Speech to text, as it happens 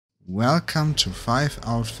Welcome to 5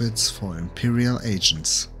 outfits for Imperial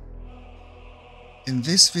Agents. In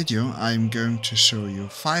this video I'm going to show you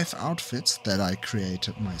 5 outfits that I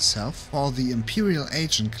created myself for the Imperial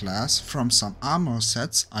Agent class from some armor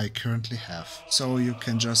sets I currently have. So you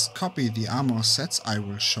can just copy the armor sets I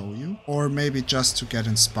will show you, or maybe just to get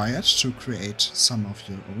inspired to create some of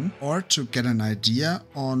your own, or to get an idea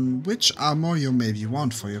on which armor you maybe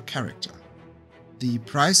want for your character. The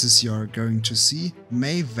prices you're going to see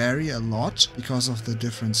may vary a lot because of the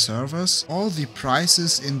different servers. All the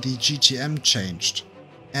prices in the GTM changed.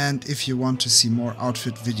 And if you want to see more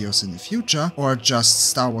outfit videos in the future, or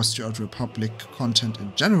just Star Wars The Old Republic content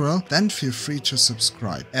in general, then feel free to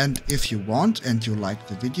subscribe. And if you want and you like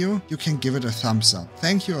the video, you can give it a thumbs up.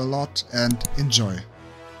 Thank you a lot and enjoy.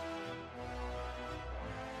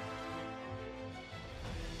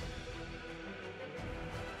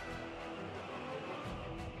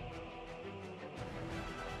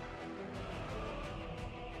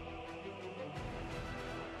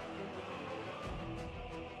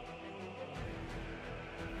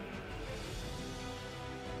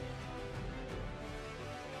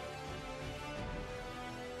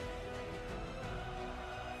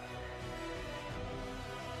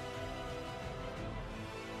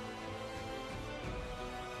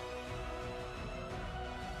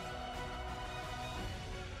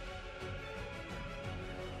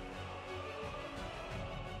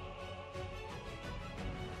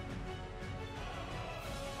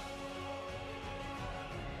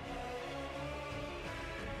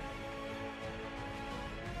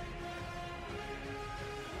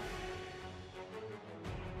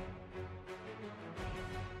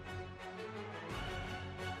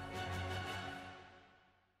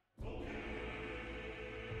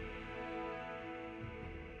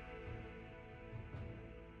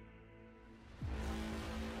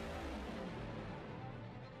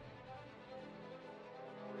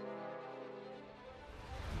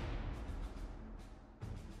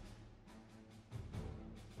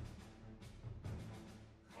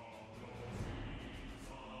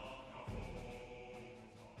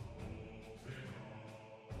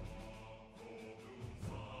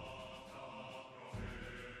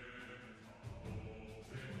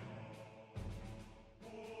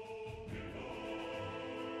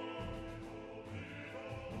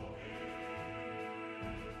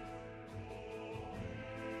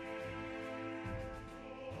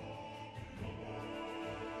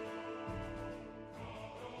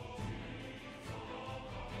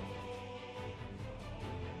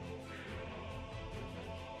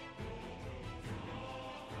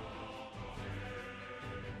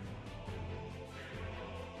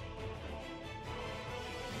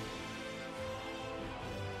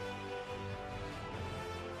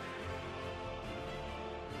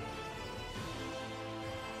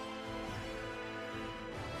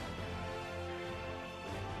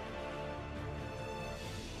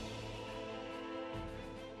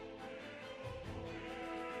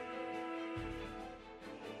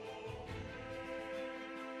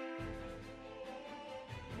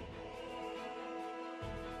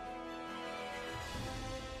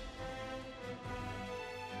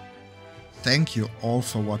 Thank you all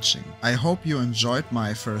for watching. I hope you enjoyed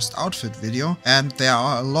my first outfit video, and there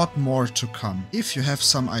are a lot more to come. If you have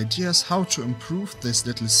some ideas how to improve this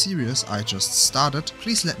little series I just started,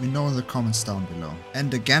 please let me know in the comments down below.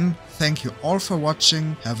 And again, thank you all for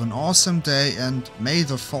watching, have an awesome day and may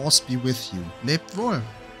the force be with you. Lebt wohl!